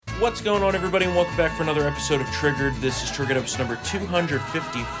What's going on, everybody, and welcome back for another episode of Triggered. This is Triggered episode number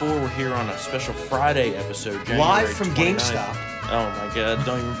 254. We're here on a special Friday episode, January Live from 29th. GameStop. Oh my God,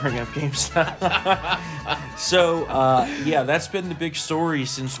 don't even bring up GameStop. So, that's been the big story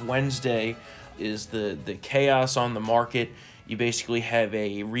since Wednesday, is the chaos on the market. You basically have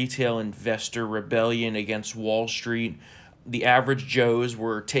a retail investor rebellion against Wall Street. The average Joes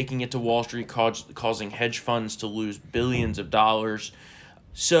were taking it to Wall Street, causing hedge funds to lose billions of dollars.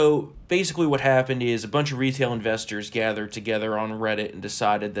 So basically what happened is a bunch of retail investors gathered together on Reddit and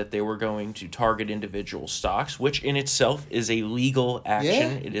decided that they were going to target individual stocks, which in itself is a legal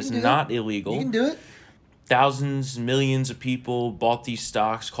action. Yeah, it is not illegal. You can do it. Thousands, millions of people bought these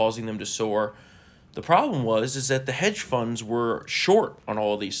stocks, causing them to soar. The problem is that the hedge funds were short on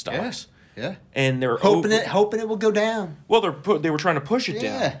all of these stocks. Yeah. And they're hoping it will go down. Well, they were trying to push it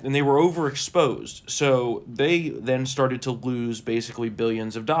down, and they were overexposed. So they then started to lose basically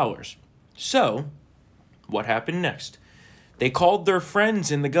billions of dollars. So what happened next? They called their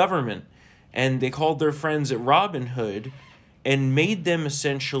friends in the government, and they called their friends at Robinhood, and made them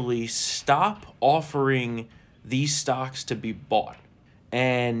essentially stop offering these stocks to be bought.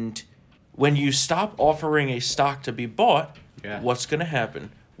 And when you stop offering a stock to be bought, what's going to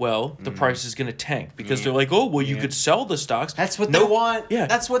happen? Well, the price is going to tank because they're like, oh, well, you could sell the stocks. That's what they want. Yeah.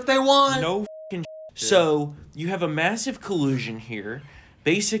 That's what they want. No f***ing So you have a massive collusion here.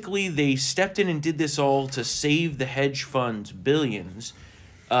 Basically, they stepped in and did this all to save the hedge funds billions.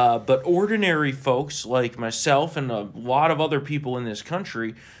 But ordinary folks like myself and a lot of other people in this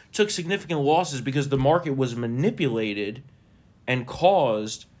country took significant losses because the market was manipulated and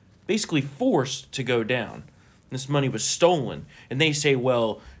basically forced to go down. This money was stolen. And they say,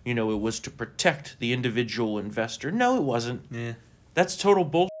 well, it was to protect the individual investor. No, it wasn't. Yeah. That's total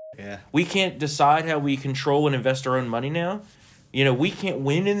bullshit. Yeah. We can't decide how we control and invest our own money now. We can't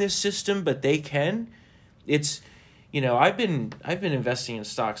win in this system, but they can. It's, I've been investing in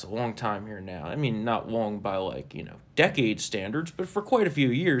stocks a long time here now. I mean, not long by decade standards, but for quite a few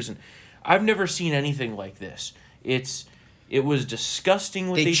years. And I've never seen anything like this. It was disgusting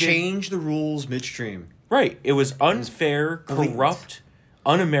what they did. They changed the rules midstream. Right. It was unfair, corrupt,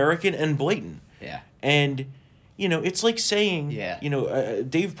 un-American, and blatant. Yeah. And, it's like saying,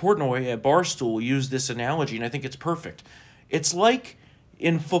 Dave Portnoy at Barstool used this analogy, and I think it's perfect. It's like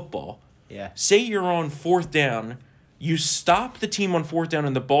in football. Yeah. Say you're on fourth down, you stop the team on fourth down,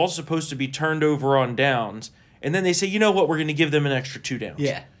 and the ball's supposed to be turned over on downs, and then they say, you know what, we're going to give them an extra 2 downs.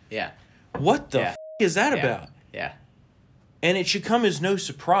 Yeah. Yeah. What the f*** is that about? Yeah. And it should come as no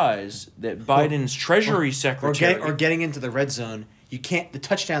surprise that Biden's Treasury Secretary... Or getting into the red zone, the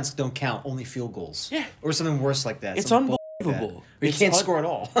touchdowns don't count, only field goals. Yeah. Or something worse like that. It's unbelievable. You can't score at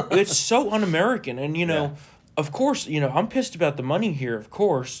all. It's so un-American. And, of course, I'm pissed about the money here, of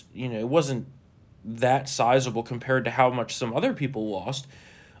course. It wasn't that sizable compared to how much some other people lost.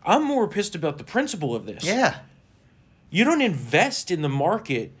 I'm more pissed about the principle of this. Yeah. You don't invest in the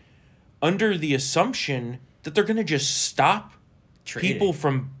market under the assumption that they're going to just stop people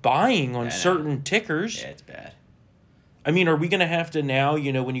from buying on certain tickers. Yeah, it's bad. I mean, are we going to have to now,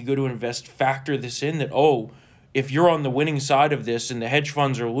 when you go to invest, factor this in that, if you're on the winning side of this and the hedge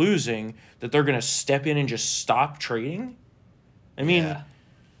funds are losing, that they're going to step in and just stop trading? I mean,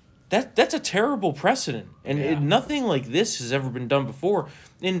 that's a terrible precedent. And nothing like this has ever been done before.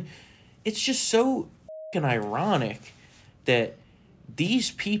 And it's just so fucking ironic that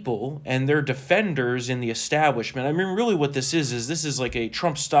these people and their defenders in the establishment, I mean, really what this is like a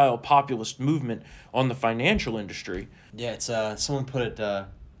Trump-style populist movement on the financial industry. Yeah, it's someone put it, the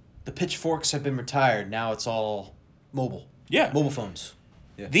pitchforks have been retired. Now it's all mobile. Yeah. Mobile phones.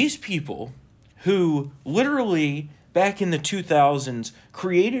 Yeah. These people who literally, back in the 2000s,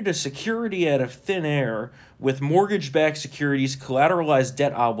 created a security out of thin air with mortgage-backed securities, collateralized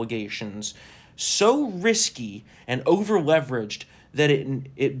debt obligations, so risky and over-leveraged that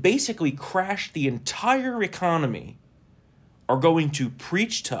it basically crashed the entire economy, are going to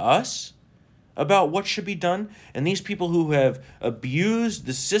preach to us about what should be done. And these people who have abused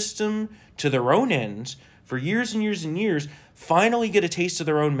the system to their own ends for years and years and years finally get a taste of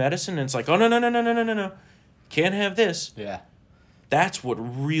their own medicine, and it's like, oh, no. Can't have this. Yeah. That's what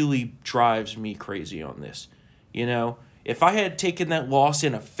really drives me crazy on this. If I had taken that loss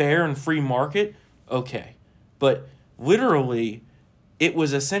in a fair and free market, okay. But literally, it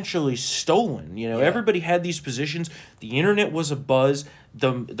was essentially stolen. Everybody had these positions. The internet was abuzz.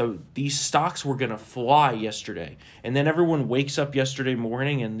 These stocks were going to fly yesterday. And then everyone wakes up yesterday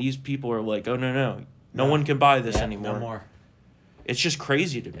morning and these people are like, oh, no one can buy this anymore. No more. It's just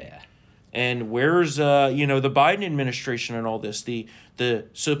crazy to me. Yeah. And where's the Biden administration and all this? The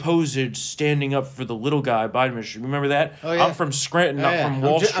supposed standing up for the little guy Biden administration. Remember that? Oh, yeah. I'm from Scranton, Oh, not yeah. from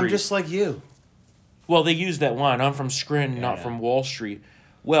Wall Street. I'm just like you. Well, they use that line. I'm from Scranton, not Yeah. from Wall Street.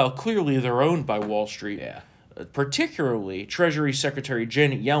 Well, clearly they're owned by Wall Street. Yeah. Particularly Treasury Secretary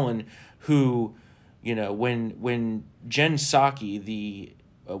Janet Yellen, who, when Jen Psaki, the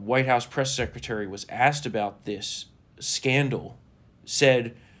White House press secretary, was asked about this scandal,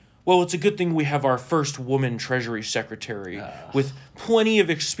 said, well, it's a good thing we have our first woman Treasury Secretary with plenty of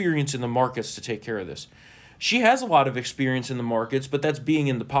experience in the markets to take care of this. She has a lot of experience in the markets, but that's being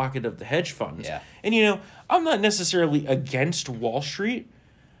in the pocket of the hedge funds. Yeah. And, I'm not necessarily against Wall Street.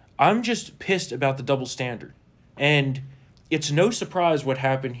 I'm just pissed about the double standard. And it's no surprise what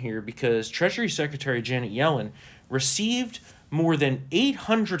happened here because Treasury Secretary Janet Yellen received more than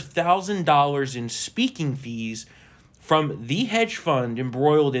 $800,000 in speaking fees from the hedge fund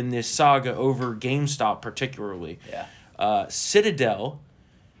embroiled in this saga over GameStop particularly. Yeah. Citadel,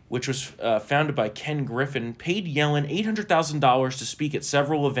 which was founded by Ken Griffin, paid Yellen $800,000 to speak at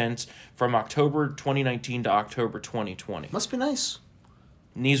several events from October 2019 to October 2020. Must be nice.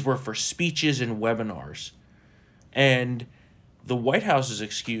 And these were for speeches and webinars. And the White House's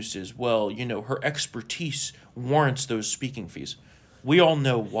excuse is, well, her expertise warrants those speaking fees. We all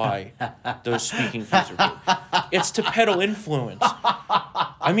know why those speaking fees are paid. It's to peddle influence.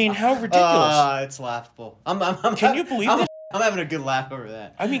 I mean, how ridiculous. It's laughable. Can you believe this? I'm having a good laugh over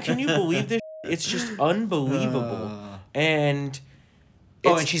that. I mean, can you believe this? It's just unbelievable. And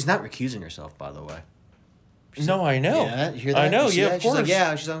and she's not recusing herself, by the way. no, I know. Yeah, you hear that? I know, See yeah, that? of She's course. like, yeah,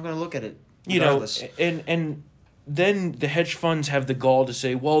 I'm going to look at it. Regardless. And then the hedge funds have the gall to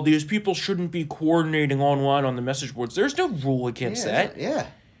say, well, these people shouldn't be coordinating online on the message boards. There's no rule against that. Yeah.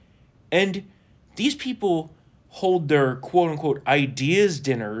 And these people hold their quote-unquote ideas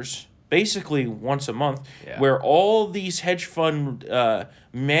dinners basically once a month where all these hedge fund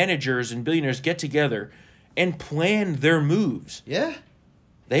managers and billionaires get together and plan their moves. Yeah.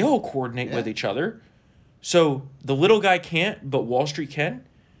 They all coordinate with each other. So the little guy can't, but Wall Street can.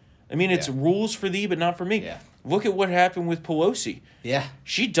 I mean, it's rules for thee, but not for me. Yeah. Look at what happened with Pelosi. Yeah.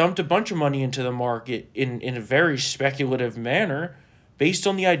 She dumped a bunch of money into the market in a very speculative manner based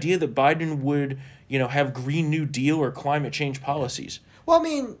on the idea that Biden would, have Green New Deal or climate change policies. Well, I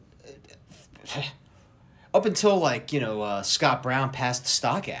mean, up until Scott Brown passed the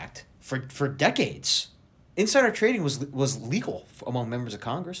Stock Act for decades, insider trading was legal among members of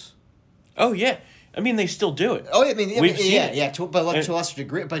Congress. Oh, yeah. I mean, they still do it. Oh, I mean, we've seen it. to a lesser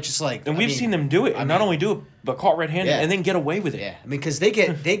degree, but just like, and we've seen them do it, and not only do it, but caught red-handed, and then get away with it. Yeah, I mean, because they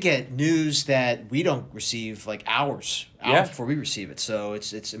get news that we don't receive hours before we receive it. So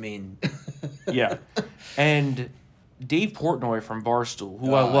it's I mean, yeah, and Dave Portnoy from Barstool,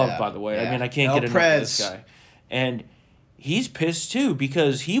 who I love, by the way. Yeah. I mean, I can't get enough of this guy, and he's pissed too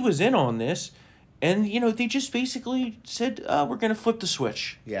because he was in on this, and they just basically said, "We're gonna flip the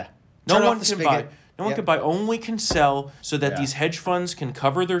switch." Yeah. No one can buy. No one can buy. Only can sell, so that these hedge funds can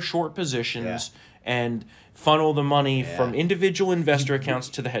cover their short positions and funnel the money from individual investor accounts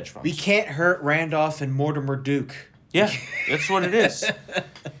to the hedge funds. We can't hurt Randolph and Mortimer Duke. Yeah, that's what it is.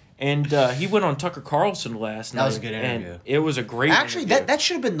 And he went on Tucker Carlson last night. That was a good interview. And it was a great Actually, interview. that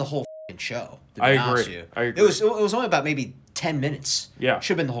should have been the whole show. To be I honest agree. with you. I agree. It was only about maybe 10 minutes. Yeah.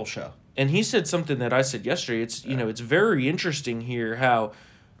 Should have been the whole show. And he said something that I said yesterday. It's it's very interesting here how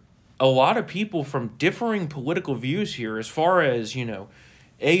a lot of people from differing political views here, as far as,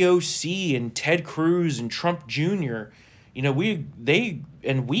 AOC and Ted Cruz and Trump Jr., we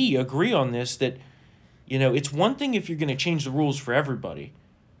agree on this that, it's one thing if you're going to change the rules for everybody.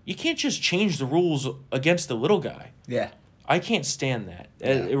 You can't just change the rules against the little guy. Yeah. I can't stand that.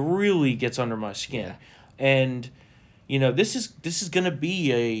 Yeah. It really gets under my skin. Yeah. And, this is going to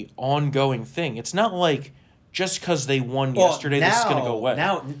be a ongoing thing. It's not like just because they won yesterday, this is going to go away.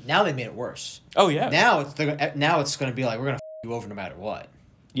 Now they made it worse. Oh, yeah. Now it's going to be like, we're going to you over no matter what.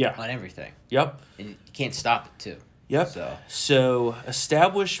 Yeah. On everything. Yep. And you can't stop it, too. Yep. So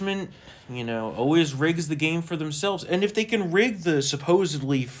establishment, always rigs the game for themselves. And if they can rig the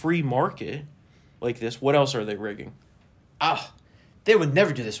supposedly free market like this, what else are they rigging? They would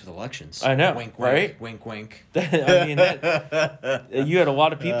never do this with elections. I know, wink, right? Wink, wink. I mean, you had a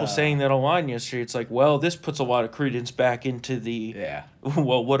lot of people saying that online yesterday. It's like, well, this puts a lot of credence back into the,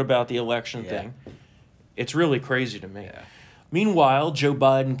 well, what about the election thing? It's really crazy to me. Yeah. Meanwhile, Joe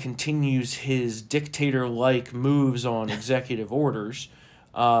Biden continues his dictator-like moves on executive orders.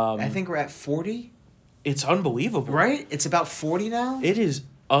 I think we're at 40. It's unbelievable. Right? It's about 40 now? It is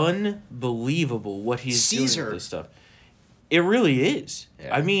unbelievable what he's doing with this stuff. It really is.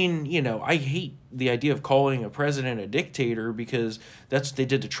 Yeah. I mean, I hate the idea of calling a president a dictator because that's what they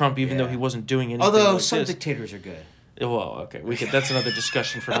did to Trump, even though he wasn't doing anything. Although like some this. dictators are good. Well, okay, that's another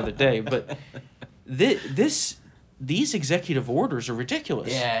discussion for another day. But these executive orders are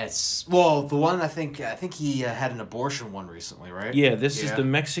ridiculous. Yeah, the one I think he had an abortion one recently, right? Yeah, this is the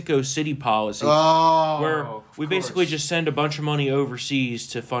Mexico City policy, where we basically just send a bunch of money overseas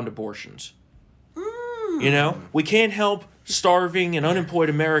to fund abortions. We can't help starving and unemployed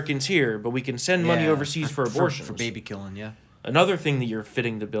Americans here, but we can send money overseas for abortions. For baby killing, yeah. Another thing that you're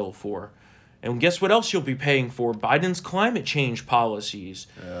fitting the bill for. And guess what else you'll be paying for? Biden's climate change policies.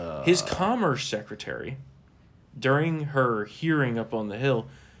 His Commerce Secretary, during her hearing up on the Hill,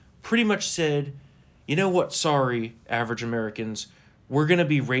 pretty much said, you know what, sorry, average Americans, we're going to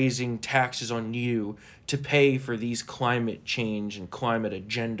be raising taxes on you to pay for these climate change and climate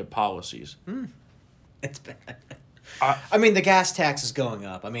agenda policies. It's bad. I mean, the gas tax is going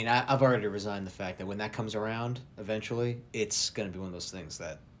up. I mean, I've already resigned the fact that when that comes around, eventually, it's going to be one of those things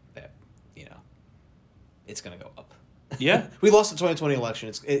that it's going to go up. Yeah. We lost the 2020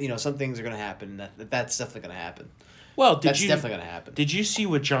 election. Some things are going to happen. That's definitely going to happen. Well, that's definitely going to happen. Did you see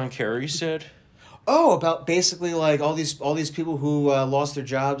what John Kerry said? Oh, about basically like all these people who lost their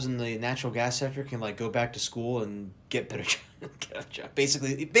jobs in the natural gas sector can like go back to school and get better get a job.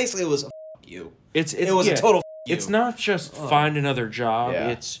 Basically, it was a you. It was a total you. It's not just find another job. Yeah.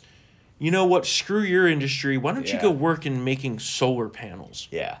 It's, you know what? Screw your industry. Why don't you go work in making solar panels?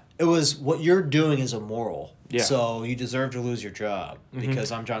 Yeah. It was what you're doing is immoral. Yeah. So you deserve to lose your job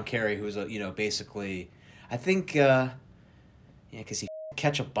because I'm John Kerry, who's basically, I think, because he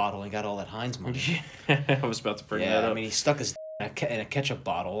ketchup bottle and got all that Heinz money. I was about to bring that up. I mean, he stuck his in a ketchup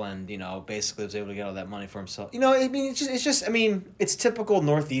bottle and basically was able to get all that money for himself. I mean, it's typical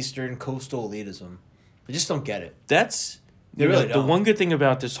northeastern coastal elitism. I just don't get it. That's really the one good thing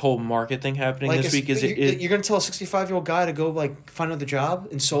about this whole market thing happening this week is you're going to tell a 65-year-old guy to go find another job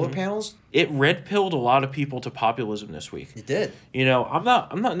in solar panels? It red-pilled a lot of people to populism this week. It did. I'm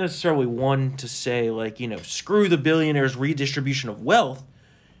not necessarily one to say screw the billionaires' redistribution of wealth.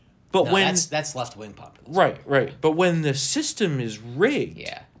 But that's left-wing populism. Right. But when the system is rigged,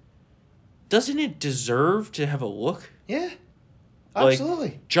 doesn't it deserve to have a look? Yeah,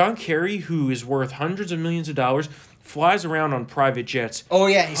 absolutely. John Kerry, who is worth hundreds of millions of dollars, flies around on private jets. Oh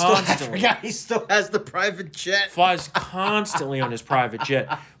yeah, he still has the private jet. Flies constantly on his private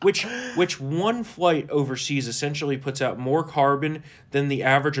jet, which one flight overseas essentially puts out more carbon than the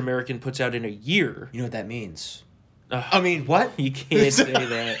average American puts out in a year. You know what that means? I mean, what? You can't say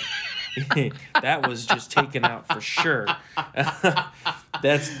that. That was just taken out for sure.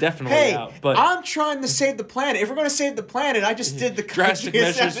 That's definitely out. But I'm trying to save the planet. If we're going to save the planet, I just did the drastic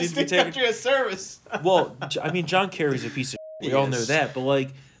measures need to be taken. Country of service. Well, I mean, John Kerry's a piece of shit. We all know that.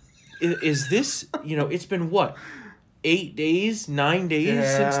 But is this? It's been what, 8 days, 9 days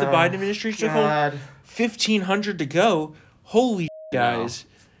since the Biden administration took hold. 1,500 to go. Holy guys.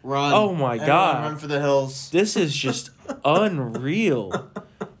 Run. Oh my God. Run for the hills. This is just unreal.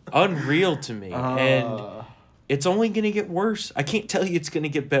 Unreal to me. And it's only going to get worse. I can't tell you it's going to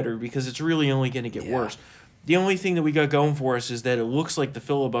get better because it's really only going to get worse. The only thing that we got going for us is that it looks like the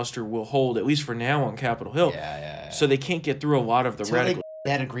filibuster will hold, at least for now, on Capitol Hill. Yeah. So they can't get through a lot of the radical...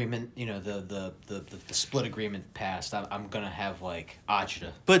 That agreement, the split agreement passed, I'm going to have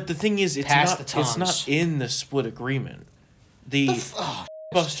agita. But the thing is, it's not in the split agreement. The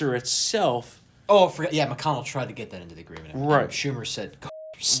filibuster itself... Oh, McConnell tried to get that into the agreement. Right. Schumer said...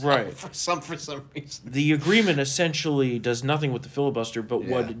 Right. For some reason. The agreement essentially does nothing with the filibuster, but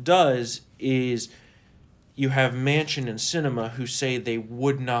what it does is you have Manchin and Sinema who say they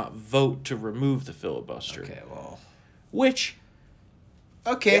would not vote to remove the filibuster. Okay, well... Which...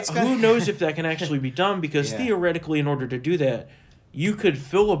 Okay, it's who knows if that can actually be done, because theoretically, in order to do that, you could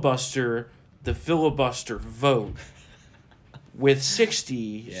filibuster the filibuster vote with 60.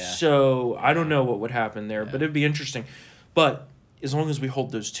 Yeah. So I don't know what would happen there, but it'd be interesting. But as long as we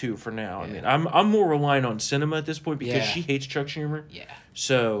hold those two for now, I mean, I'm more relying on Sinema at this point because she hates Chuck Schumer. Yeah.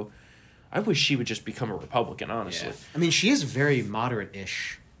 So I wish she would just become a Republican, honestly. Yeah. I mean, she is very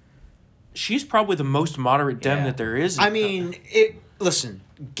moderate-ish. She's probably the most moderate Dem that there is. Listen,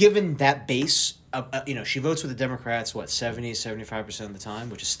 given that base, she votes with the Democrats, 75% of the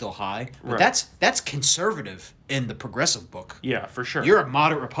time, which is still high. But that's conservative in the progressive book. Yeah, for sure. You're a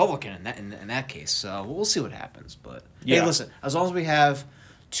moderate Republican in that case. So we'll see what happens. But hey, listen, as long as we have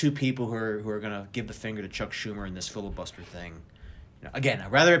two people who are going to give the finger to Chuck Schumer in this filibuster thing, again,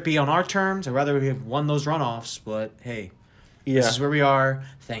 I'd rather it be on our terms. I'd rather we have won those runoffs. But hey, this is where we are.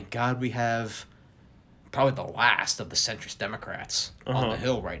 Thank God we have probably the last of the centrist Democrats on the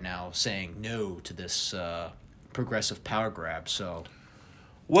Hill right now saying no to this progressive power grab. So,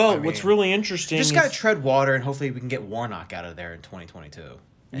 well, what's really interesting just got to tread water, and hopefully we can get Warnock out of there in 2022.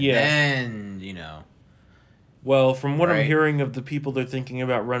 And then, Well, from what I'm hearing of the people they're thinking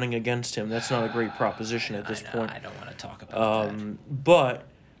about running against him, that's not a great proposition at this point. I don't want to talk about that. But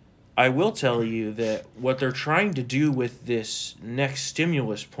I will tell you that what they're trying to do with this next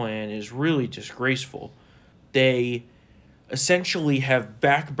stimulus plan is really disgraceful. They essentially have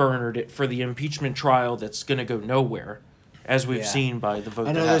backburnered it for the impeachment trial that's going to go nowhere, as we've seen by the vote.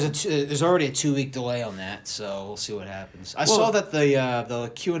 I know there's already a 2-week delay on that, so we'll see what happens. I saw that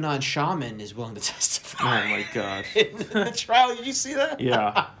the QAnon shaman is willing to testify. Oh my God! In the trial, did you see that?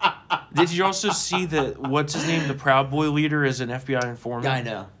 Yeah. Did you also see that? What's his name? The Proud Boy leader is an FBI informant. I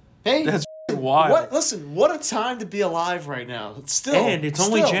know. Hey, that's wild. Listen, what a time to be alive right now. It's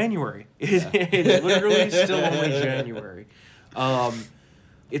only January. It's literally still only January.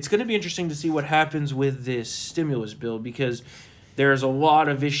 It's going to be interesting to see what happens with this stimulus bill because there's a lot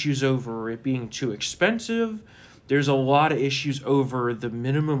of issues over it being too expensive. There's a lot of issues over the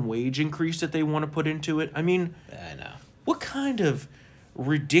minimum wage increase that they want to put into it. I mean, I know. What kind of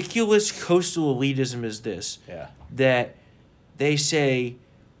ridiculous coastal elitism is this? Yeah. That they say,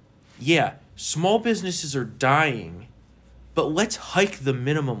 yeah, small businesses are dying, but let's hike the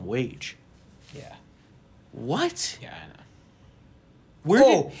minimum wage. Yeah. What? Yeah, I know.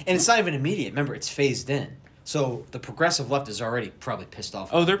 And it's not even immediate. Remember, it's phased in. So the progressive left is already probably pissed off.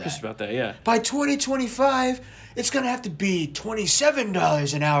 Oh, they're pissed about that, yeah. By 2025, it's going to have to be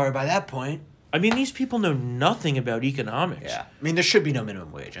 $27 an hour by that point. I mean, these people know nothing about economics. Yeah. I mean, there should be no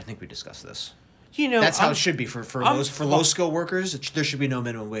minimum wage. I think we discussed this. That's how it should be for low-skill workers. There should be no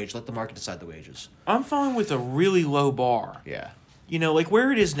minimum wage. Let the market decide the wages. I'm fine with a really low bar. Yeah. Like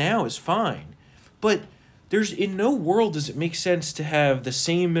where it is now is fine. But there's in no world does it make sense to have the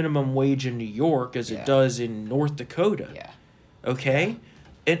same minimum wage in New York as it does in North Dakota. Yeah. Okay?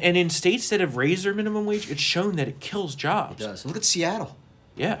 And in states that have raised their minimum wage, it's shown that it kills jobs. It does. Look at Seattle.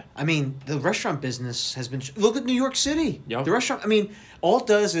 Yeah. I mean, the restaurant business has been... Look at New York City. Yep. The restaurant... I mean, all it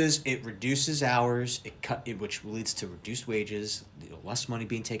does is it reduces hours, which leads to reduced wages, less money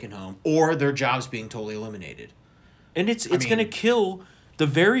being taken home, or their jobs being totally eliminated. And it's going to kill the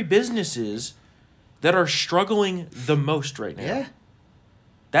very businesses that are struggling the most right now. Yeah.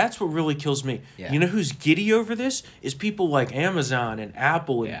 That's what really kills me. Yeah. You know who's giddy over this? Is people like Amazon and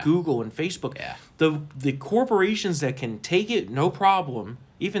Apple and Google and Facebook. Yeah. The corporations that can take it, no problem,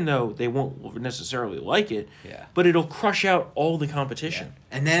 even though they won't necessarily like it. Yeah. But it'll crush out all the competition.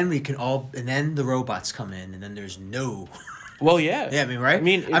 Yeah. And then then the robots come in, and then there's no... Well, yeah. Yeah, I mean, right?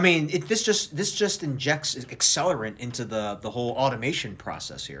 This just injects accelerant into the whole automation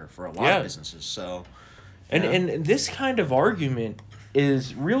process here for a lot of businesses. So, and this kind of argument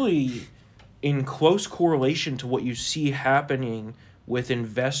is really in close correlation to what you see happening with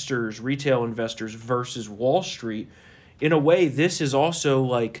investors, retail investors versus Wall Street. In a way, this is also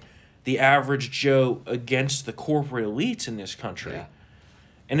like the average Joe against the corporate elites in this country. Yeah.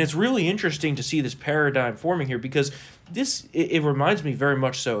 And it's really interesting to see this paradigm forming here because it reminds me very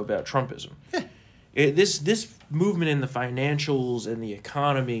much so about Trumpism. Yeah. This movement in the financials and the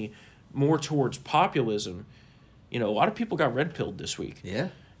economy more towards populism, a lot of people got red-pilled this week. Yeah.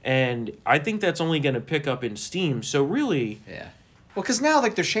 And I think that's only going to pick up in steam. So really... Yeah. Well, because now,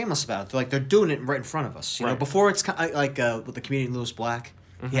 they're shameless about it. They're doing it right in front of us. You know, before it's like with the comedian Louis Black,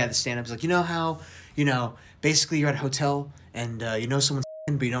 he had the stand-up. He's like, you know how, basically you're at a hotel and someone's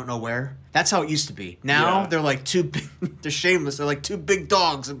but you don't know where. That's how it used to be. Now they're like two big, they're shameless. They're like two big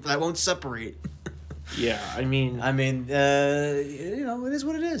dogs that won't separate. Yeah, I mean, it is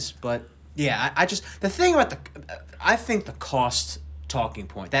what it is. But yeah, I just the thing about I think the cost talking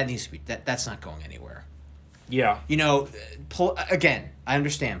point that needs to be that's not going anywhere. Yeah. Again, I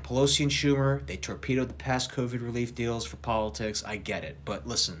understand Pelosi and Schumer, they torpedoed the past COVID relief deals for politics. I get it, but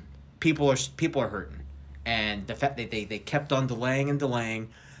listen, people are hurting. And the fact that they kept on delaying and delaying,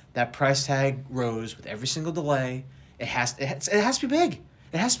 that price tag rose with every single delay. It has to be big.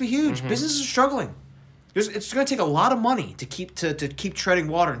 It has to be huge. Mm-hmm. Businesses are struggling. It's going to take a lot of money to keep treading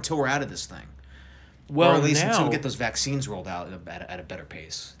water until we're out of this thing. Well, or at least until we get those vaccines rolled out at a better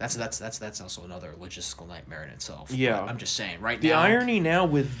pace. That's also another logistical nightmare in itself. Yeah, but I'm just saying right now. The irony now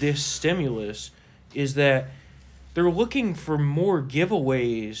with this stimulus is that they're looking for more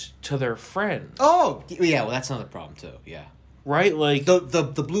giveaways to their friends. Oh, yeah, well, that's another problem, too, yeah. Right? Like...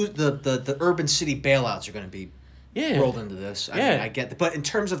 The urban city bailouts are going to be rolled into this. I mean, I get that. But in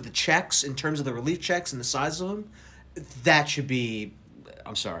terms of the checks, in terms of the relief checks and the size of them, that should be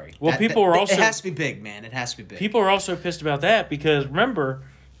I'm sorry. Well, people are also... It has to be big, man. It has to be big. People are also pissed about that because, remember,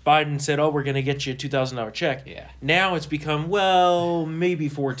 Biden said, we're going to get you a $2,000 check. Yeah. Now it's become, maybe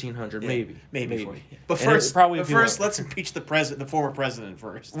 $1,400, maybe. But first, let's impeach the former president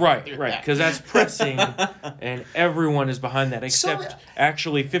first. Right, because that's pressing, and everyone is behind that, except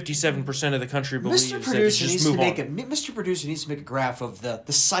actually 57% of the country believes that it's just move on. Mr. Producer needs to make a graph of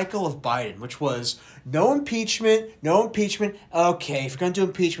the cycle of Biden, which was no impeachment. Okay, if you're going to do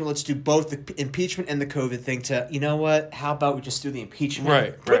impeachment, let's do both the impeachment and the COVID thing to, you know what, how about we just do the impeachment?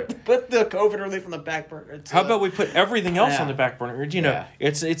 Right. Put the COVID relief on the back burner. How about we put everything else on the back burner? You know,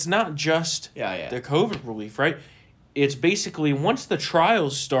 it's not just the COVID relief, right? It's basically once the trial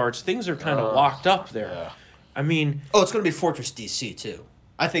starts, things are kind of locked up there. Yeah. I mean... Oh, it's going to be Fortress D.C. too.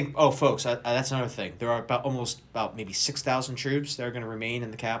 I think... Oh, folks, that's another thing. There are about maybe 6,000 troops that are going to remain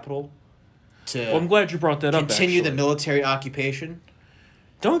in the Capitol to... I'm glad you brought that up, continue the military occupation.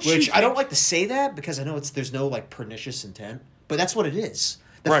 I don't like to say that because I know there's no pernicious intent, but that's what it is.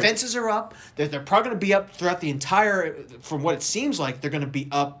 The fences are up. They're probably going to be up throughout the entire... From what it seems like, they're going to be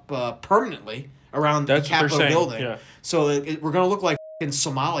up permanently around the Capitol building. Yeah. So we're going to look like in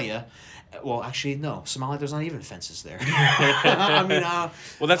Somalia. Well, actually, no. Somalia, there's not even fences there. I mean...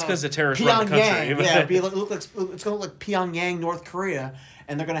 well, that's because the terrorists run the country. Yeah, it's going to look like Pyongyang, North Korea,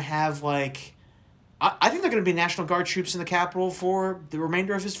 and they're going to have, I think they're going to be National Guard troops in the Capitol for the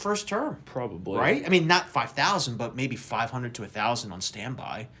remainder of his first term. Probably. Right? I mean, not 5,000, but maybe 500 to 1,000 on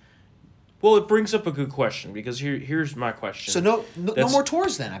standby. Well, it brings up a good question, because here's my question. So no more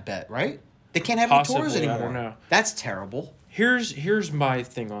tours then, I bet, right? They can't have any tours anymore. I don't know. That's terrible. Here's my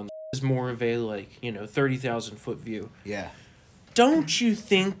thing on this. Is more of a 30,000-foot view. Yeah. Don't you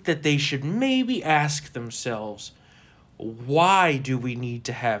think that they should maybe ask themselves, why do we need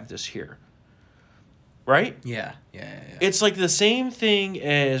to have this here? Right? Yeah. It's like the same thing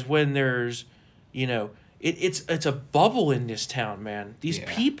as when there's, it's a bubble in this town, man. These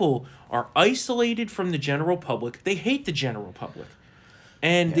people are isolated from the general public. They hate the general public.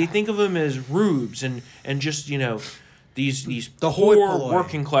 And they think of them as rubes and just, these poor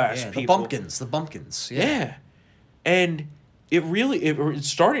working class people. The bumpkins. Yeah. And it's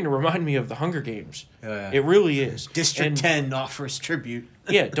starting to remind me of the Hunger Games. It really is. District 10 offers tribute.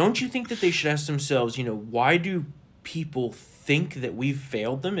 Yeah, don't you think that they should ask themselves, why do people think that we've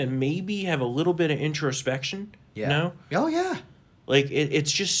failed them, and maybe have a little bit of introspection? Yeah. No? Oh, yeah.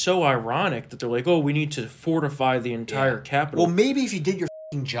 It's just so ironic that they're like, oh, we need to fortify the entire Capitol. Well, maybe if you did your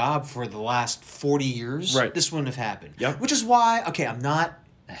job for the last 40 years, this wouldn't have happened. Yep. Which is why, I'm not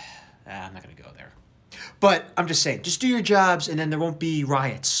going to go there. But I'm just saying, just do your jobs and then there won't be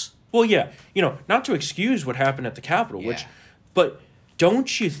riots. Well, yeah, not to excuse what happened at the Capitol, but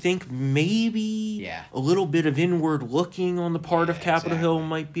don't you think maybe a little bit of inward looking on the part of Capitol Hill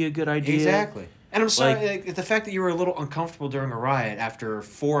might be a good idea? Exactly. And I'm sorry, the fact that you were a little uncomfortable during a riot after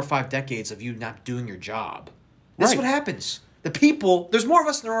 4 or 5 decades of you not doing your job. That's what happens. The people, there's more of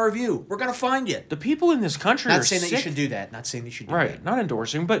us than there are of you. We're going to find you. The people in this country are sick. Not saying that you should do that. Not saying you should do that. Right, not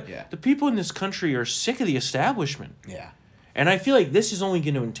endorsing, but the people in this country are sick of the establishment. Yeah. And I feel like this is only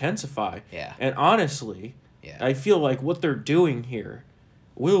going to intensify. Yeah. And honestly, I feel like what they're doing here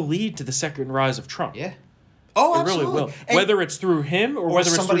will lead to the second rise of Trump. Yeah. Oh, absolutely. It really will. And whether it's through him or whether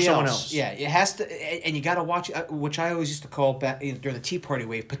it's through someone else. Yeah, it has to, and you got to watch, which I always used to call back during the Tea Party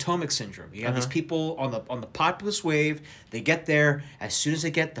wave, Potomac syndrome. You have these people on the populist wave. They get there as soon as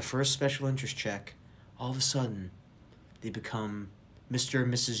they get the first special interest check. All of a sudden, they become Mr.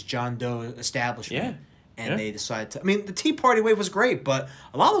 and Mrs. John Doe establishment. Yeah. And they decide to. I mean, the Tea Party wave was great, but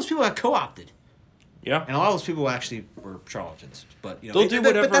a lot of those people got co-opted. Yeah. And a lot of those people actually were charlatans. But they'll do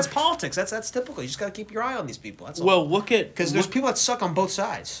whatever. But that's politics. That's typical. You just got to keep your eye on these people. That's all. Well, because there's people that suck on both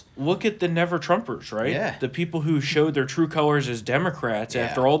sides. Look at the Never Trumpers, right? Yeah. The people who showed their true colors as Democrats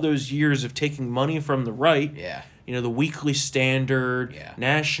after all those years of taking money from the right. Yeah. The Weekly Standard,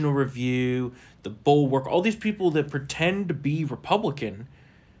 National Review, the Bulwark, all these people that pretend to be Republican,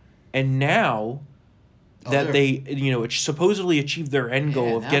 and now that they supposedly achieved their end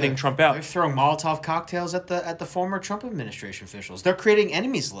goal of getting Trump out. They're throwing Molotov cocktails at the former Trump administration officials. They're creating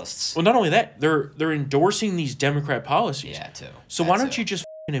enemies lists. Well, not only that, they're endorsing these Democrat policies. Yeah, too. So why don't you just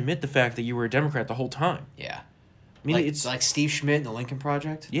admit the fact that you were a Democrat the whole time? Yeah. I mean, it's like Steve Schmidt and the Lincoln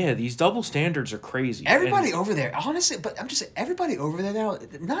Project. Yeah, these double standards are crazy. Everybody over there, honestly, but I'm just saying, everybody over there now,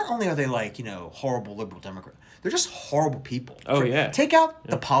 not only are they horrible liberal Democrat, they're just horrible people. Oh, yeah. Take out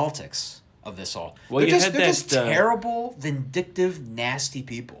the politics of this all. Well, they're just terrible, vindictive, nasty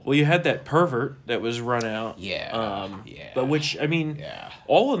people. Well, you had that pervert that was run out. Yeah. But which,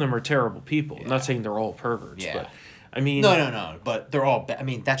 all of them are terrible people. I'm not saying they're all perverts, but I mean... No. But they're all bad. I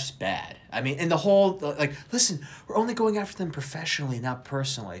mean, that's just bad. I mean, and the whole, like, listen, we're only going after them professionally, not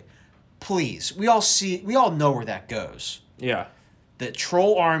personally. Please. We all know where that goes. Yeah. The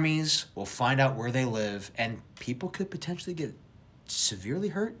troll armies will find out where they live, and people could potentially get severely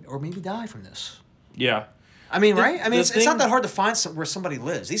hurt or maybe die from this. Yeah. I mean, right? I mean, it's not that hard to find where somebody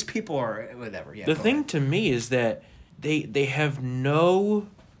lives. These people are, whatever. Yeah. The thing to me is that they have no...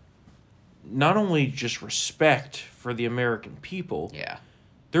 not only just respect for the American people. Yeah.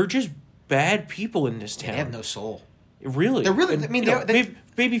 They're just bad people in this town. They have no soul. Really. They're really... I mean,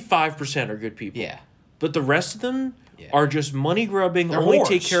 maybe 5% are good people. Yeah. But the rest of them are just money-grubbing, they're only whores.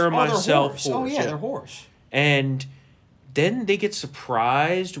 take care of myself. Whores. Oh, yeah, they're whores. And then they get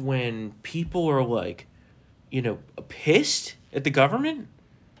surprised when people are, like, pissed at the government.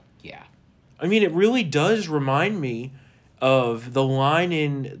 Yeah. I mean, it really does remind me of the line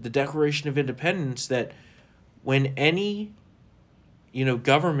in the Declaration of Independence that when any,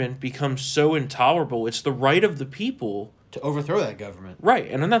 government becomes so intolerable, it's the right of the people to overthrow that government. Right.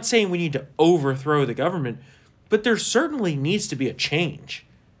 And I'm not saying we need to overthrow the government, but there certainly needs to be a change.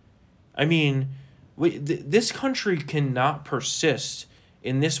 I mean, this country cannot persist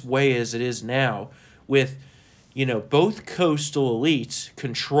in this way as it is now with, both coastal elites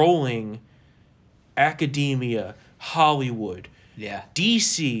controlling academia, Hollywood,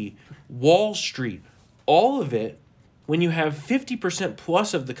 DC, Wall Street, all of it, when you have 50%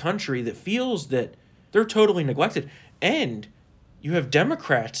 plus of the country that feels that they're totally neglected. And you have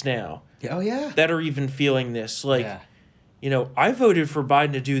Democrats now that are even feeling this. Like, I voted for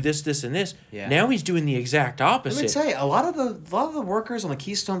Biden to do this, this, and this. Yeah. Now he's doing the exact opposite. Let me tell you, a lot of the workers on the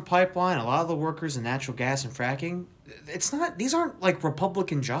Keystone Pipeline, a lot of the workers in natural gas and fracking, these aren't like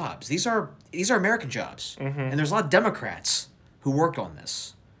Republican jobs. These are American jobs. Mm-hmm. And there's a lot of Democrats who work on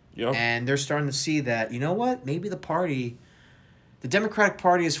this. Yep. And they're starting to see that, you know what, maybe the Democratic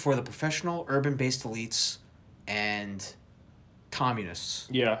Party is for the professional, urban-based elites and communists.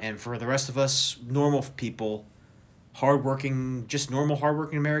 Yeah. And for the rest of us, normal people, normal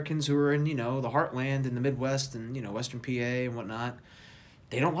hardworking Americans who are in, the heartland in the Midwest and, Western PA and whatnot,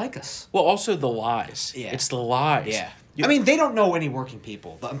 they don't like us. Well, also the lies. Yeah. It's the lies. Yeah. I mean, they don't know any working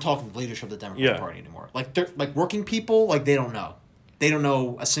people. I'm talking the leadership of the Democratic Party anymore. Like, they're like working people, like they don't know. They don't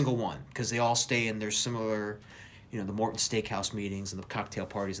know a single one because they all stay in their similar, the Morton Steakhouse meetings and the cocktail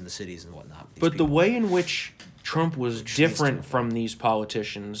parties in the cities and whatnot. But the way in which Trump was different from these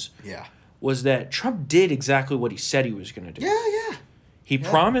politicians was that Trump did exactly what he said he was going to do. Yeah. He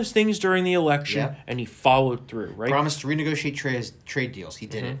promised things during the election, and he followed through, right? Promised to renegotiate trade deals. He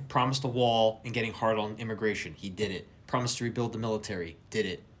did it. Promised a wall and getting hard on immigration. He did it. Promised to rebuild the military. Did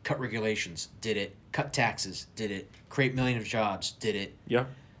it. Cut regulations. Did it. Cut taxes. Did it. Create millions of jobs. Did it. Yeah.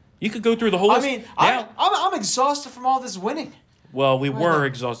 You could go through the whole list. I mean, I'm exhausted from all this winning. Well, we were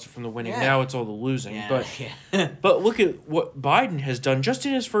exhausted from the winning. Yeah. Now it's all the losing. Yeah. But look at what Biden has done just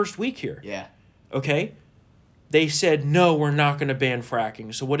in his first week here. Yeah. Okay? They said, no, we're not going to ban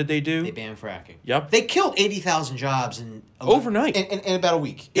fracking. So what did they do? They banned fracking. Yep. They killed 80,000 jobs in... overnight. In about a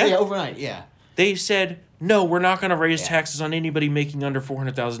week. Yeah, overnight, yeah. They said, no, we're not going to raise taxes on anybody making under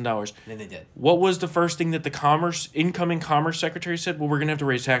 $400,000. Then they did. What was the first thing that the incoming Commerce Secretary said? Well, we're going to have to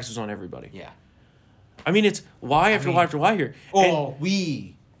raise taxes on everybody. Yeah. I mean, it's lie after lie after lie here.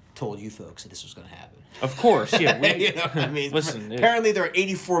 We told you folks that this was going to happen. Of course, yeah. Listen. Apparently, there are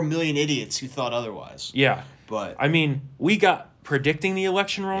 84 million idiots who thought otherwise. Yeah. But I mean, we got predicting the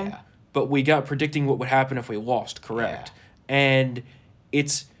election wrong, but we got predicting what would happen if we lost correct. Yeah. And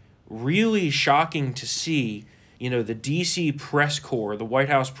it's really shocking to see, the D.C. press corps, the White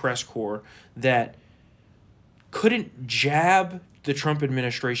House press corps, that couldn't jab the Trump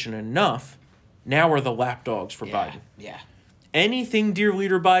administration enough, now are the lapdogs for Biden. Yeah. Anything dear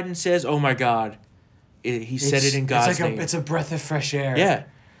leader Biden says, oh my God, he said it in God's name. It's a breath of fresh air. Yeah.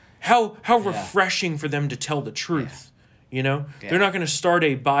 How refreshing for them to tell the truth. Yeah. They're not going to start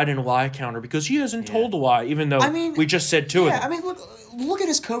a Biden lie counter because he hasn't told a lie, even though we just said two of them. I mean, look at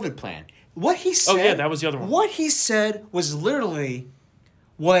his COVID plan. What he said. Oh yeah, that was the other one. What he said was literally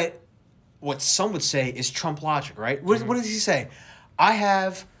what some would say is Trump logic, right? What does he say?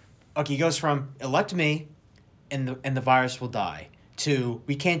 He goes from elect me, and the virus will die, to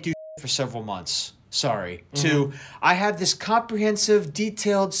we can't do for several months. Sorry. Mm-hmm. To I have this comprehensive,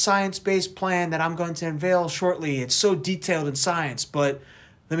 detailed, science-based plan that I'm going to unveil shortly. It's so detailed in science, but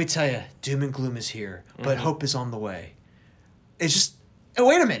let me tell you, doom and gloom is here, but hope is on the way. It's just,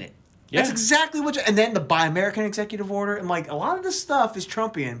 wait a minute. Yeah. That's exactly what and then the Buy American executive order, and a lot of this stuff is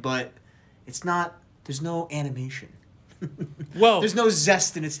Trumpian, but it's not, there's no animation. Well, there's no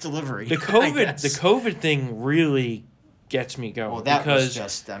zest in its delivery. The COVID thing really gets me going. Well, that was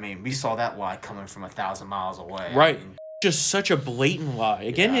just, I mean, we saw that lie coming from 1,000 miles away. Right. I mean, just such a blatant lie.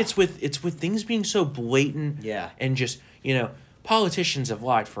 Again, it's with things being so blatant. Yeah. And just, politicians have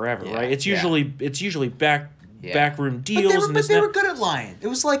lied forever, Yeah. right? It's usually backroom deals. But they were good at lying. It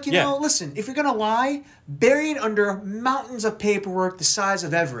was like, listen, if you're going to lie, bury it under mountains of paperwork the size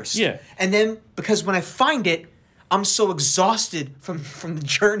of Everest. Yeah. And then, because when I find it, I'm so exhausted from the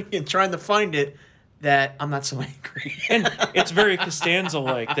journey and trying to find it that I'm not so angry. And it's very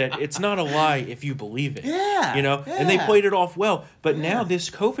Costanza-like that it's not a lie if you believe it. Yeah. And they played it off well. But now this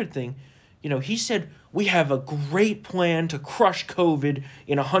COVID thing, he said, we have a great plan to crush COVID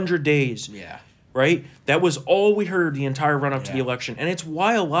in 100 days. Yeah. Right? That was all we heard the entire run-up to the election. And it's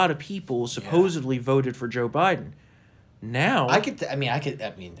why a lot of people supposedly voted for Joe Biden. Now... I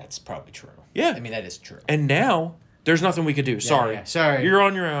mean, that's probably true. Yeah. I mean, that is true. And now, there's nothing we could do. Sorry. Yeah. Sorry. You're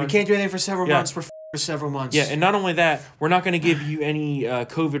on your own. We can't do anything for several months. We're for several months. Yeah, and not only that, we're not going to give you any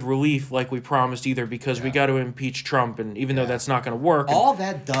COVID relief like we promised either because we got to impeach Trump, and even though that's not going to work... All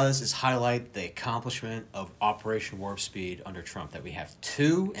that does is highlight the accomplishment of Operation Warp Speed under Trump, that we have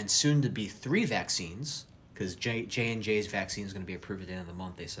 2 and soon to be 3 vaccines, because J&J's vaccine is going to be approved at the end of the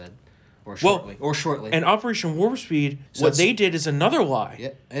month, they said. Or shortly. And Operation Warp Speed, what they did is another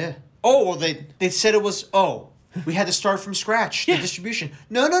lie. Yeah. Oh, well, they said it was... we had to start from scratch, the distribution.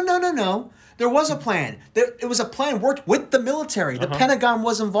 No. There was a plan. It was a plan worked with the military. The Pentagon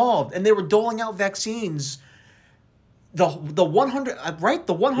was involved, and they were doling out vaccines. The 100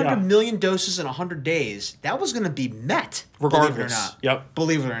 the 100 million doses in 100 days. That was going to be met, regardless. Believe it or not. Yep.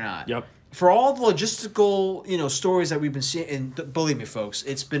 Believe it or not. Yep. For all the logistical, stories that we've been seeing, and believe me, folks,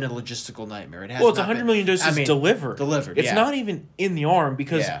 it's been a logistical nightmare. It's 100 million doses delivered. It's not even in the arm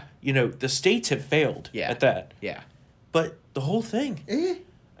because the states have failed at that. Yeah. But the whole thing.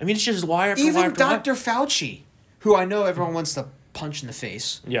 I mean, it's just lie after even lie after lie. Dr. Fauci, who I know everyone wants to punch in the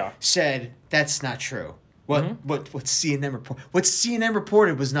face, said that's not true. What CNN reported? What CNN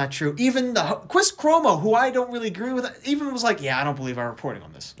reported was not true. Even Chris Cuomo, who I don't really agree with, even was like, I don't believe our reporting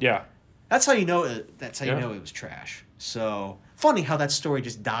on this. Yeah. That's how you know it. That's how you know it was trash. So funny how that story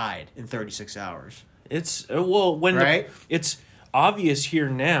just died in 36 hours. It's it's obvious here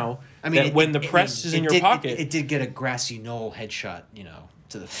now. I mean, that when the press is in your pocket, it did get a grassy knoll headshot.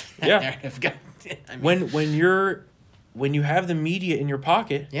 To the narrative. I mean, when you have the media in your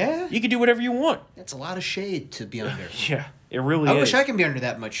pocket, you can do whatever you want. That's a lot of shade to be under. Yeah, it really is. I wish I could be under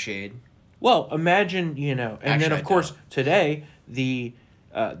that much shade. Well, imagine and then of course today the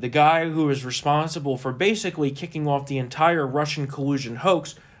guy who is responsible for basically kicking off the entire Russian collusion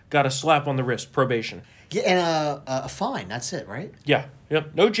hoax got a slap on the wrist, probation. Yeah, and a fine. That's it, right? Yeah.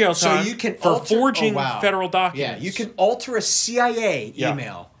 Yep. No jail time. So you can for forging federal documents. Yeah, you can alter a CIA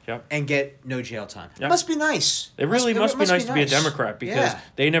email and get no jail time. Yep. Must be nice. It really must be nice to be a Democrat because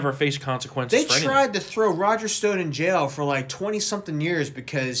they never face consequences. They tried to throw Roger Stone in jail for like 20-something years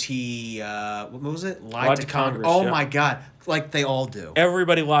because he what was it? Lied to Congress. Oh my God. Like they all do.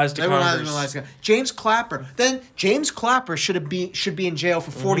 Everybody lies to Congress. James Clapper. Then James Clapper should be in jail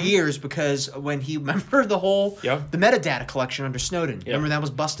for 40 years because when he remember the whole the metadata collection under Snowden. Yep. Remember that was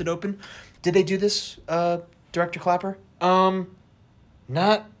busted open? Did they do this, Director Clapper?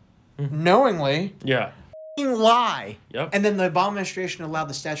 Not knowingly. Yeah. Lie. Yep. And then the Obama administration allowed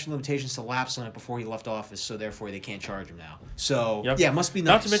the statute of limitations to lapse on it before he left office, so therefore they can't charge him now. So it must be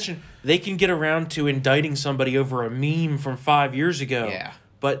nice. Not to mention they can get around to indicting somebody over a meme from 5 years ago. Yeah.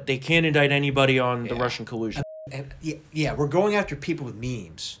 But they can't indict anybody on the Russian collusion. We're going after people with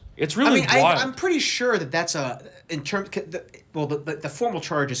memes. It's really wild. I'm pretty sure that's the formal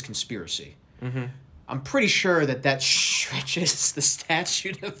charge is conspiracy. Mm-hmm. I'm pretty sure that stretches the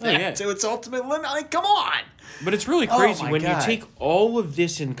statute of that to its ultimate limit. Like, come on! But it's really crazy when you take all of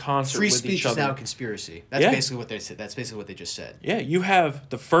this in concert with each other. Free speech is now a conspiracy. That's basically what they said. That's basically what they just said. Yeah, you have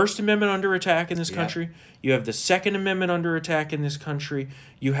the First Amendment under attack in this country. You have the Second Amendment under attack in this country.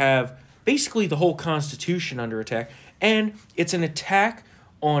 You have basically the whole Constitution under attack. And it's an attack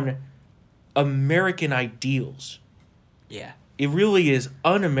on American ideals. Yeah. It really is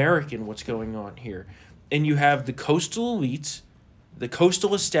un-American what's going on here. And you have the coastal elites, the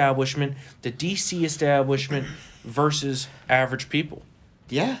coastal establishment, the DC establishment versus average people.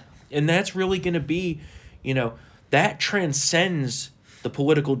 Yeah. And that's really going to be, that transcends the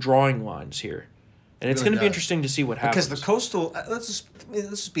political drawing lines here. And it's going to be interesting to see what happens. Because the coastal, let's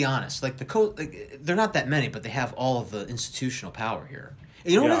just be honest, they're not that many, but they have all of the institutional power here.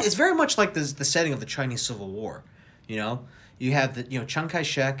 What? It's very much like the setting of the Chinese Civil War. You have the Chiang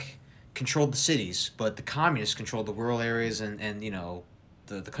Kai-shek. controlled the cities, but the communists controlled the rural areas and you know,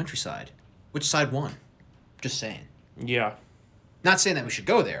 the countryside. Which side won? Just saying. Yeah. Not saying that we should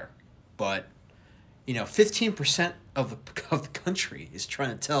go there, but you know, 15% of the country is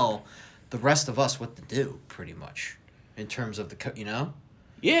trying to tell the rest of us what to do, pretty much, in terms of the, you know?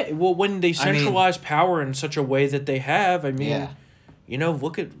 Yeah, well, when they centralize power in such a way that they have, I mean, you know,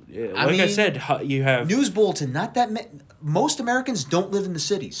 look at, I said, you have... News bulletin, not that most Americans don't live in the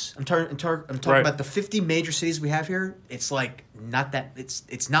cities. I'm talking about the 50 major cities we have here. It's like not that,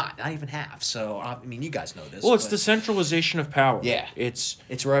 it's not even half. So, I mean, you guys know this. Well, it's the centralization of power. Yeah. It's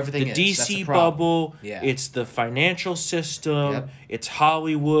where everything is. The DC bubble. Yeah. It's the financial system. Yep. It's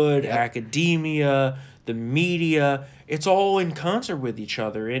Hollywood, academia, the media. It's all in concert with each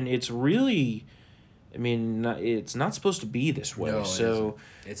other. And it's really... I mean, it's not supposed to be this way. No, so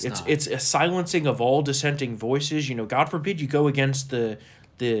it's a silencing of all dissenting voices. You know, God forbid you go against the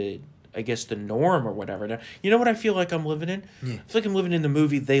I guess the norm or whatever. Now, you know what I feel like I'm living in? Yeah. I feel like I'm living in the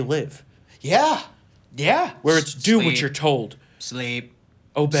movie They Live. Yeah. Yeah. Where it's do what you're told. Sleep.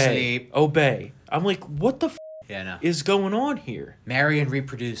 Obey. Obey. I'm like, what the no. is going on here? Marry and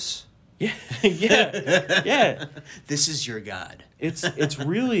reproduce. Yeah. Yeah. This is your God. It's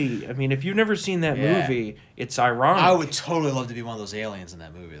really, I mean, if you've never seen that movie, it's ironic. I would totally love to be one of those aliens in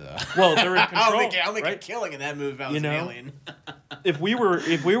that movie, though. Well, they're in control. I'll make a killing in that movie if I was an alien. if we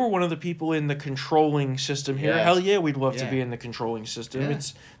were one of the people in the controlling system here, hell yeah, we'd love to be in the controlling system. Yeah.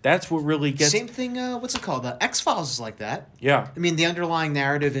 That's what really gets... Same thing, what's it called? X-Files is like that. Yeah. I mean, the underlying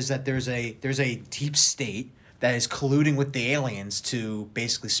narrative is that there's a deep state that is colluding with the aliens to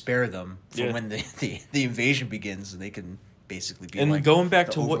basically spare them from when the invasion begins, and they can basically be like going back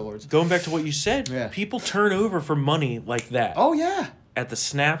to overlords. what you said, people turn over for money like that. Oh yeah. At the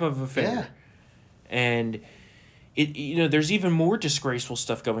snap of a finger. Yeah. And it, you know, there's even more disgraceful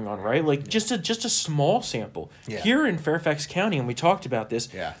stuff going on, right? Like just a small sample. Yeah. Here in Fairfax County, and we talked about this,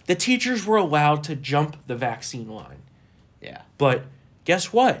 Yeah. the teachers were allowed to jump the vaccine line. Yeah. But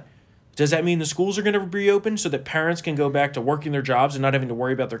guess what? Does that mean the schools are going to reopen so that parents can go back to working their jobs and not having to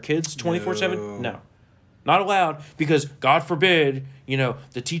worry about their kids 24/7? No. Not allowed, because God forbid, you know,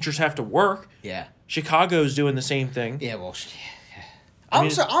 the teachers have to work. Yeah. Chicago's doing the same thing. Yeah, well,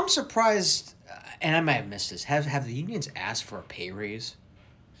 I'm surprised, and I might have missed this. Have the unions asked for a pay raise?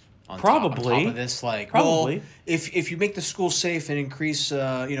 On top of this, like, probably. Well, if you make the school safe and increase, you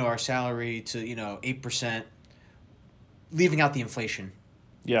know, our salary to 8%, leaving out the inflation.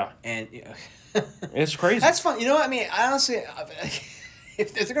 Yeah. And it's crazy. That's fun. You know what I mean? Honestly,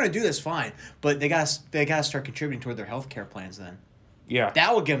 if they're gonna do this, fine. But they gotta start contributing toward their healthcare plans. Then, yeah,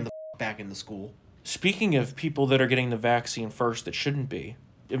 that will get them back into school. Speaking of people that are getting the vaccine first that shouldn't be,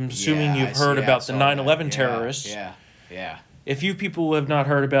 I'm assuming you've heard about the 9/11 terrorists. Yeah. If you people have not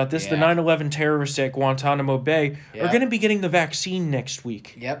heard about this, the 9/11 terrorists at Guantanamo Bay are going to be getting the vaccine next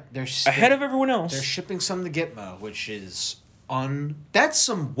week. Yep, they're ahead of everyone else. They're shipping some to Gitmo, which is that's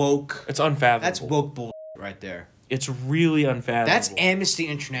some woke. It's unfathomable. That's woke bullshit right there. It's really unfathomable. That's Amnesty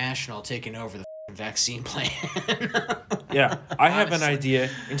International taking over the vaccine plan. Yeah, I have an idea.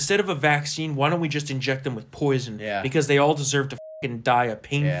 Instead of a vaccine, why don't we just inject them with poison? Yeah. Because they all deserve to die a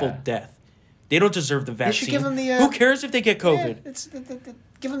painful death. They don't deserve the vaccine. They should give them the, who cares if they get COVID? Yeah,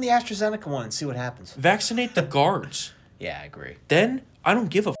 give them the AstraZeneca one and see what happens. Vaccinate the guards. Yeah, I agree. Then I don't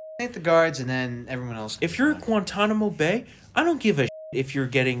give a Vaccinate the guards and then everyone else. If you're at Guantanamo Bay, I don't give a if you're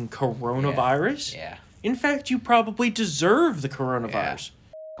getting coronavirus. Yeah. In fact, you probably deserve the coronavirus.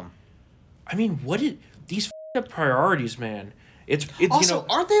 Yeah. I mean, these up priorities, man. It's also, you know,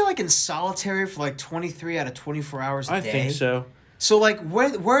 aren't they like in solitary for like 23 out of 24 hours a day? I think so. So like where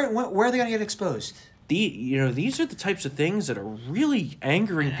are they gonna get exposed? These are the types of things that are really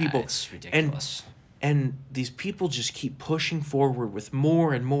angering people. It's ridiculous. And these people just keep pushing forward with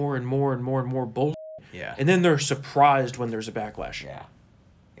more and more and more and more and more bullshit. Yeah. And then they're surprised when there's a backlash. Yeah.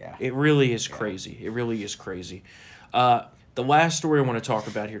 Yeah. It really is crazy. It really is crazy. The last story I want to talk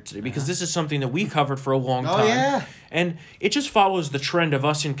about here today, because this is something that we covered for a long time. Yeah. And it just follows the trend of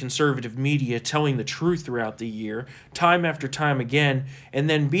us in conservative media telling the truth throughout the year, time after time again, and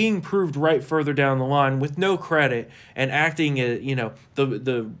then being proved right further down the line with no credit and acting,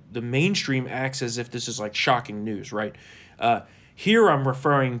 the mainstream acts as if this is like shocking news, right? Here I'm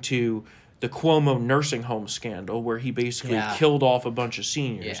referring to the Cuomo nursing home scandal, where he basically killed off a bunch of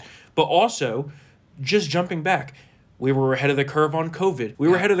seniors. Yeah. But also, just jumping back, we were ahead of the curve on COVID. We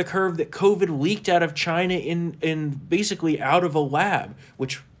were ahead of the curve that COVID leaked out of China in basically out of a lab,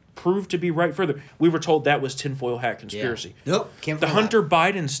 which proved to be right further. We were told that was tinfoil hat conspiracy. Yeah. Nope. The Hunter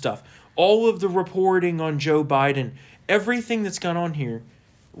Biden stuff, all of the reporting on Joe Biden, everything that's gone on here,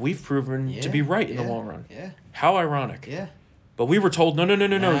 we've proven to be right in the long run. Yeah. How ironic. Yeah. But we were told, no,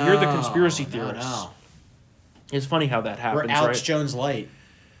 you're the conspiracy theorists. No. It's funny how that happens, We're Alex right? Jones light.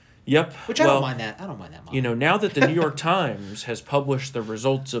 Yep. Which I don't mind that. I don't mind that much. You know, now that the New York Times has published the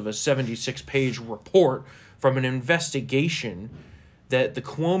results of a 76-page report from an investigation that the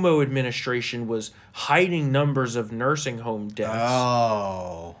Cuomo administration was hiding numbers of nursing home deaths.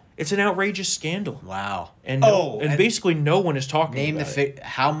 Oh. It's an outrageous scandal. Wow. And basically no one is talking about it.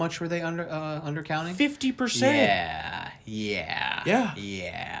 How much were they undercounting? 50%.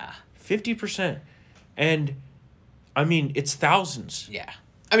 Yeah. 50%. And I mean, it's thousands. Yeah.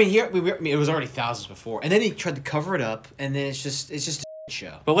 I mean, it was already thousands before, and then he tried to cover it up, and then it's just a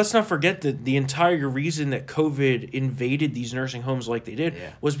show. But let's not forget that the entire reason that COVID invaded these nursing homes like they did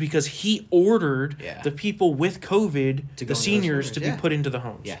was because he ordered the people with COVID, the seniors, to be put into the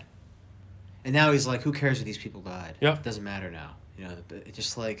homes. Yeah. And now he's like, who cares if these people died? Yeah. It doesn't matter now. You know, it's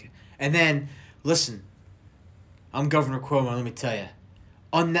just like, and then, listen, I'm Governor Cuomo, let me tell you.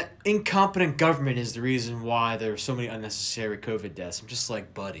 Incompetent government is the reason why there are so many unnecessary COVID deaths. I'm just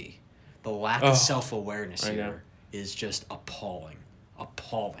like, buddy, the lack of self-awareness here is just appalling. Yep.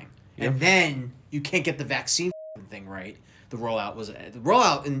 And then you can't get the vaccine thing right. The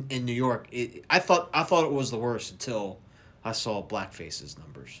rollout in New York. I thought it was the worst until I saw Blackface's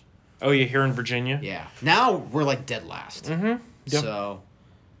numbers. Oh, you're here in Virginia? Yeah. Now we're like dead last. Mm-hmm. Yep. So.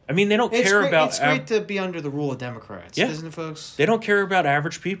 I mean, they don't care about... It's great to be under the rule of Democrats, isn't it, folks? They don't care about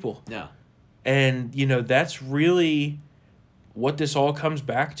average people. No. And, you know, that's really what this all comes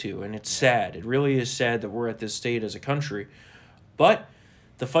back to, and it's sad. It really is sad that we're at this state as a country. But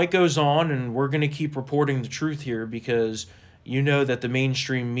the fight goes on, and we're going to keep reporting the truth here because you know that the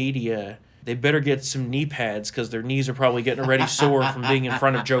mainstream media... They better get some knee pads because their knees are probably getting already sore from being in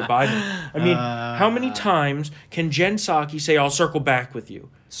front of Joe Biden. I mean, how many times can Jen Psaki say, I'll circle back with you?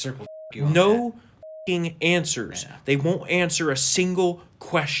 No f***ing answers. Yeah. They won't answer a single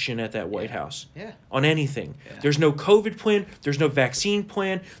question at that White House on anything. Yeah. There's no COVID plan. There's no vaccine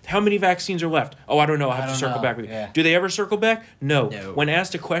plan. How many vaccines are left? Oh, I don't know. I have to circle back with you. Yeah. Do they ever circle back? No. When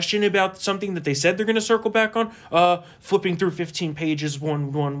asked a question about something that they said they're going to circle back on, flipping through 15 pages,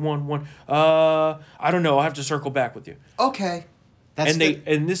 one. I don't know. I'll have to circle back with you. Okay. This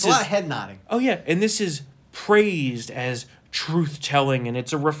is a lot of head nodding. Oh, yeah. And this is praised as truth-telling, and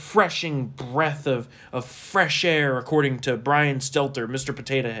it's a refreshing breath of fresh air, according to Brian Stelter, Mr.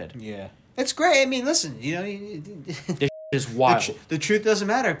 Potato Head. Yeah. It's great. I mean, listen, you know... This is wild. The truth doesn't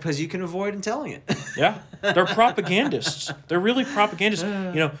matter because you can avoid in telling it. Yeah. They're propagandists. They're really propagandists.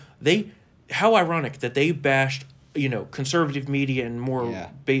 You know, how ironic that they bashed, you know, conservative media and more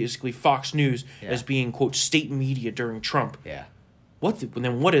basically Fox News as being, quote, state media during Trump. Yeah.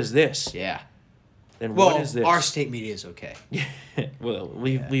 Then what is this? Yeah. Then what is this? Our state media is okay. Well,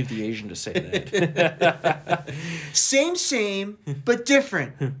 leave the Asian to say that. Same, but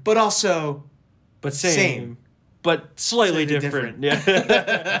different. But also... But same. But slightly different.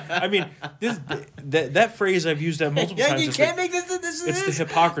 Yeah. I mean, that phrase I've used that multiple times. You can't make this. It's the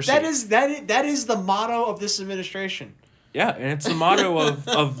hypocrisy. That is the motto of this administration. Yeah, and it's the motto of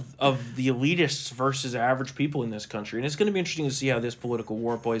the elitists versus average people in this country. And it's going to be interesting to see how this political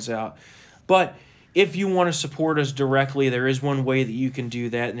war plays out. But if you want to support us directly, there is one way that you can do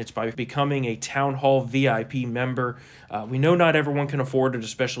that, and it's by becoming a Town Hall VIP member. We know not everyone can afford it,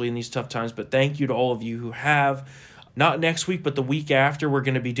 especially in these tough times, but thank you to all of you who have. Not next week, but the week after, we're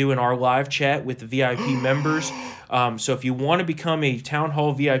going to be doing our live chat with the VIP members. So if you want to become a Town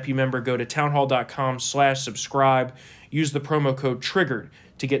Hall VIP member, go to townhall.com/subscribe. Use the promo code TRIGGERED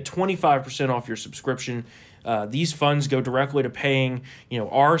to get 25% off your subscription. These funds go directly to paying, you know,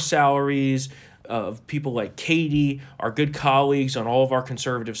 our salaries, of people like Katie, our good colleagues on all of our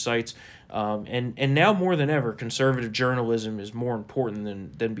conservative sites. And now more than ever, conservative journalism is more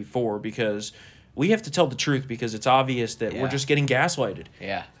important than before because we have to tell the truth because it's obvious that we're just getting gaslighted.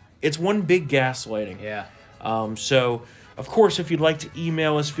 Yeah. It's one big gaslighting. Yeah. So, of course, if you'd like to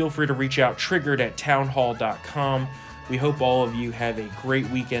email us, feel free to reach out, triggered@townhall.com. We hope all of you have a great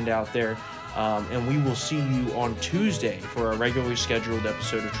weekend out there. And we will see you on Tuesday for our regularly scheduled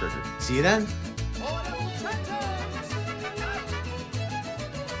episode of Triggered. See you then.